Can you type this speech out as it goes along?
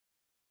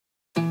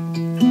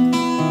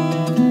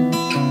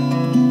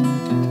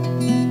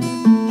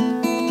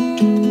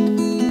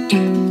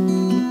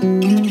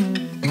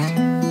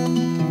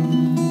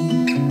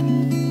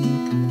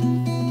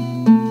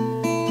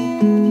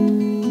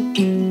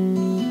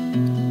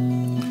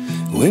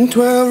Went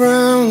 12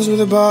 rounds with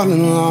a ball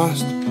and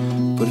lost.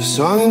 Put a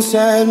song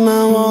inside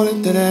my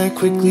wallet that I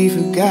quickly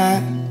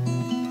forgot.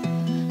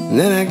 And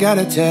then I got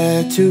a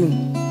tattoo,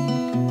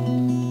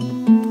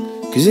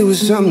 'cause it was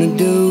something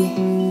to do.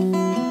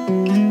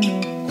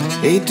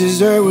 Ate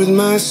dessert with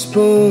my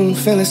spoon,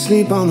 fell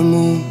asleep on the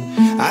moon.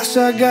 I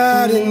saw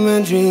God in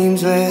my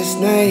dreams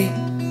last night.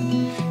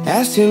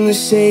 Asked him to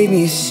save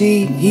me a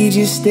seat, he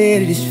just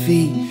stared at his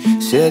feet.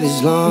 Said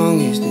as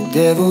long as the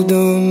devil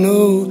don't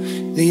know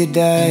that you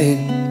died.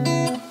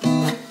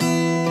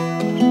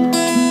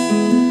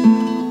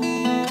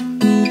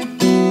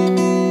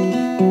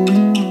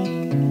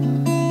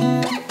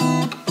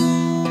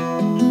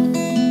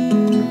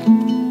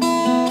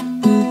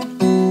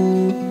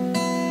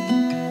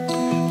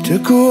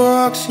 Took a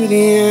walk to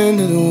the end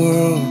of the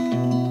world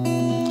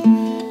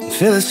and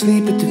fell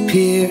asleep at the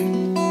pier.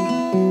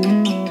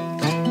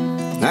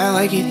 I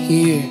like it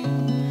here.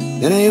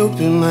 Then I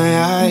opened my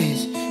eyes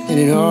and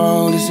it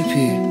all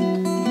disappeared.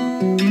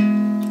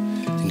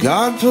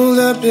 God pulled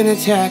up in a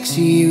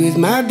taxi with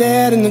my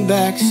dad in the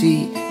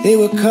backseat. They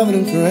were covered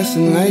in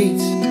fluorescent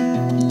lights.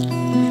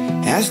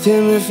 Asked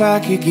him if I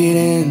could get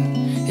in,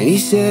 and he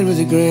said with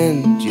a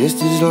grin,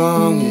 just as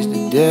long as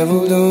the devil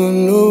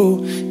don't know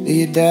that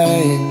you're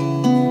dying.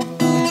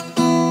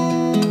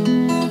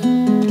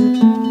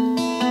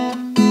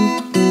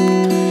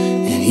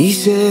 And he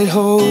said,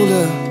 hold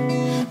up,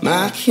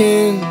 my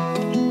kin,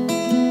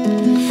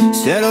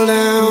 settle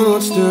down,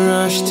 what's the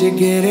rush to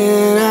get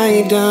in? I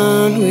ain't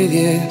done with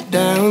you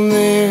down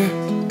there.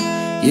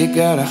 You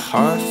got a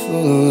heart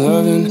full of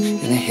loving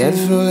and a head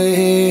full of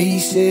hair. He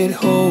said,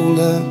 hold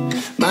up,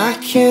 my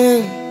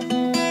kin,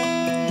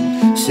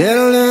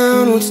 settle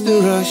down, what's the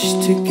rush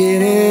to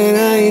get in?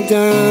 I ain't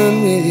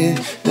done with you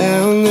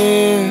down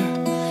there.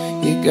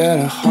 You got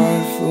a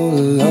heart full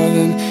of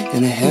loving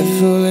and a head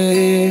full of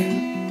hair.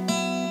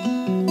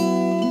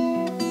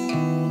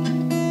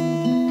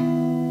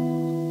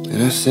 And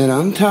I said,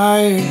 I'm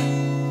tired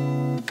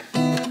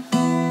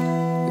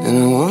and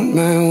I want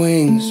my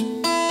wings.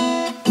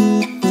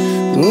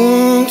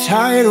 I'm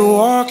tired of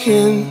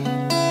walking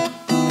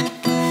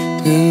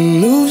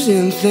and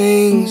losing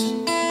things.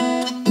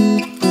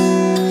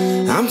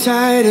 I'm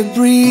tired of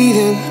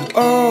breathing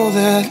all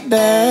that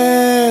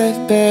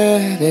bad,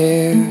 bad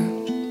air.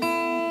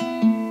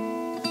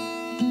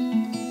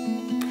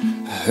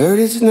 I heard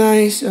it's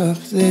nice up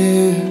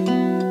there.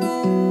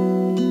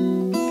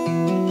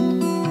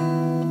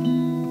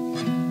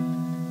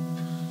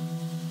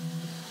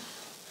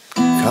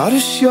 Caught a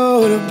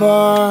show at a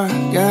bar,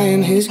 guy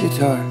and his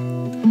guitar.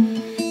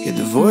 He had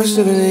the voice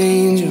of an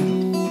angel.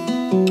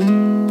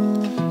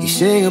 He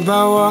sang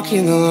about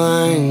walking the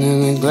line,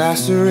 and a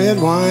glass of red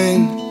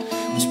wine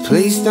was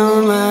placed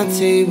on my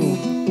table.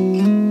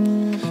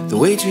 The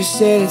waitress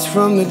said it's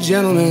from the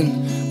gentleman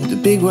with the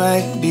big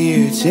white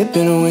beard,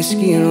 sipping a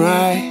whiskey and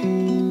rye.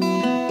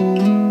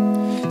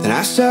 Then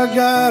I saw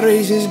God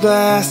raise his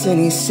glass and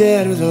he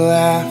said with a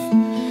laugh,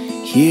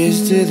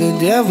 here's to the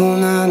devil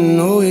not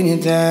knowing you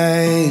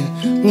died.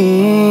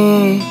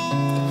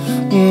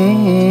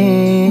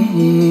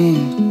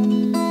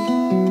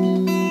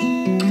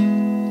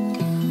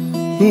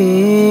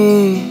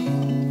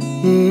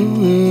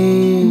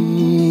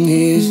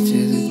 Here's to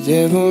the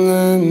devil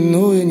not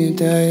knowing you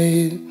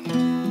died.